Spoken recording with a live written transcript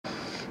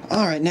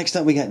Alright, next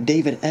up we got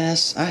David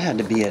S. I had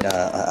to be at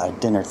a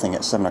dinner thing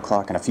at 7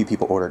 o'clock, and a few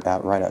people ordered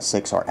out right at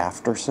 6 or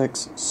after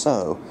 6.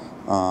 So,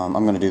 I'm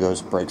going to do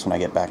those breaks when I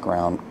get back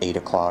around 8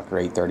 o'clock or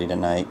 8:30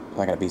 tonight.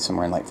 I got to be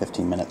somewhere in like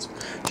 15 minutes.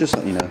 Just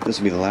let you know, this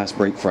will be the last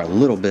break for a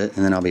little bit,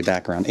 and then I'll be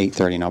back around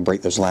 8:30, and I'll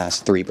break those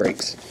last 3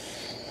 breaks.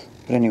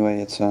 But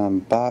anyway, it's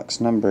box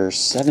number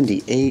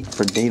 78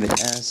 for David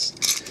S.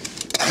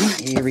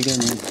 Here we go,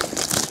 man.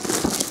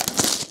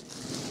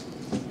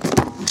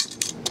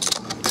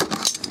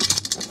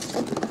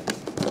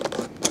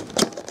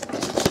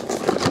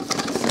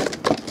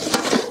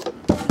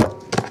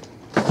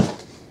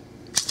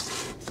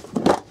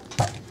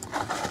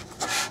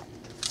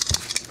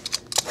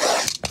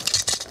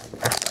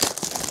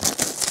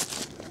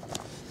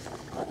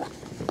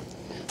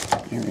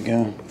 Here we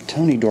go.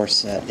 Tony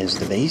Dorsett is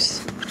the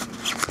base.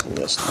 Pull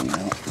this thing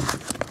out.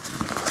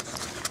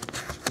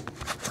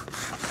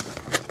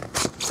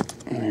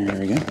 There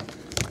we go.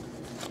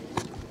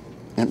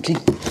 Empty.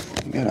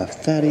 Got a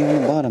fatty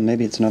on the bottom.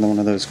 Maybe it's another one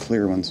of those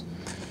clear ones.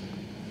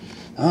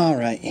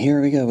 Alright,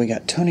 here we go. We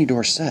got Tony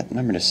Dorsett,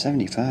 number to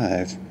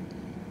 75.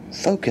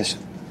 Focus.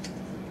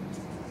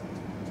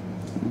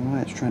 I don't know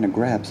why it's trying to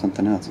grab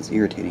something else. It's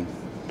irritating.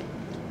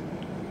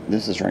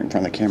 This is right in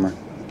front of the camera.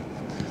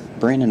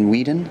 Brandon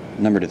Whedon,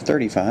 number to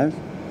 35. I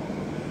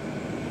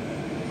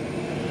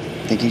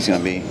think he's going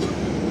to be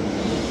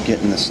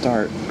getting the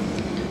start.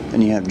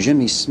 Then you have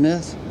Jimmy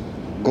Smith,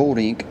 gold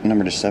ink,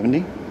 number to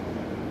 70.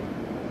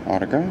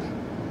 Autograph.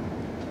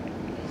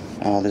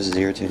 Oh, this is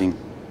irritating.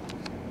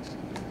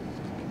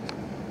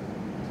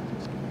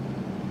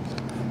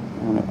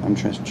 I'm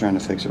just trying to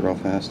fix it real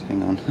fast.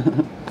 Hang on.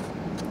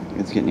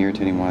 It's getting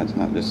irritating why it's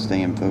not just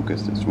staying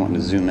focused. It's wanting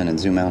to zoom in and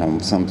zoom out on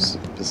some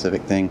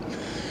specific thing.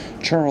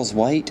 Charles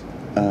White,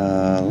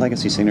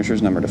 Legacy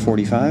Signatures, number to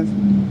 45.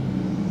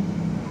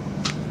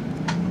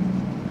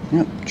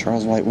 Yep,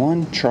 Charles White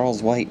 1,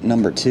 Charles White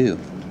number 2,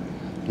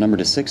 number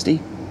to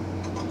 60.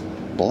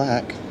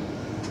 Black.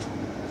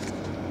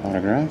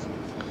 Autograph.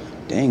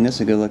 Dang, this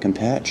is a good looking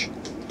patch.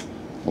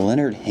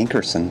 Leonard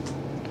Hankerson.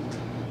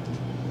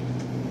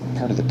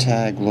 Part of the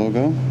tag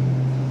logo.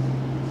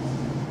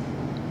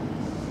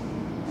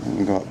 I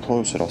can go up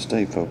close, it'll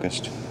stay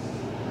focused.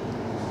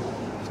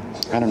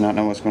 I do not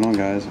know what's going on,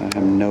 guys. I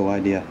have no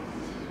idea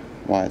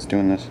why it's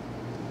doing this.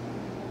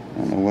 I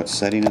don't know what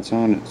setting it's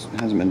on. It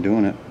hasn't been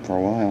doing it for a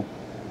while.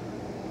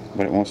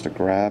 But it wants to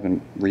grab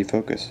and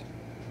refocus.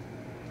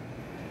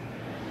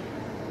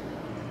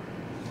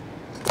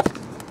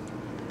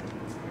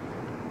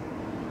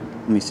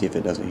 Let me see if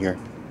it does it here.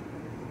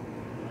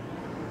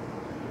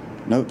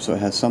 Nope, so it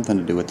has something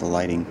to do with the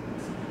lighting,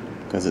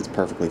 because it's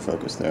perfectly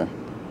focused there.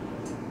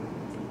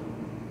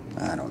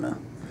 I don't know.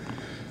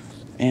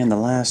 And the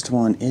last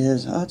one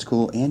is, oh, it's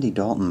cool, Andy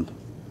Dalton.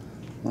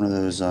 One of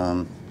those,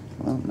 well,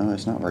 no,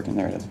 it's not working.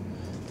 There it is.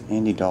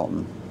 Andy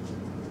Dalton.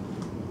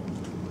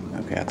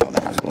 Okay, I thought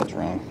that was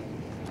wrong.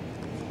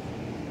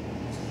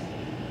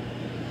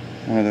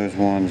 One of those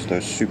ones,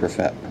 those super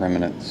fat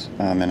permanents,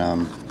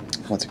 in,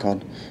 what's it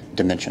called?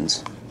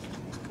 Dimensions.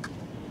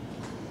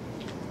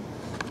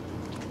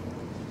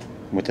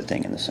 With the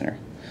thing in the center.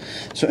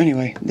 So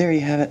anyway, there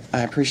you have it.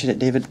 I appreciate it,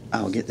 David.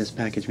 I'll get this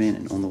package, man,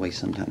 and on the way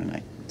sometime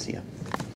tonight. See ya.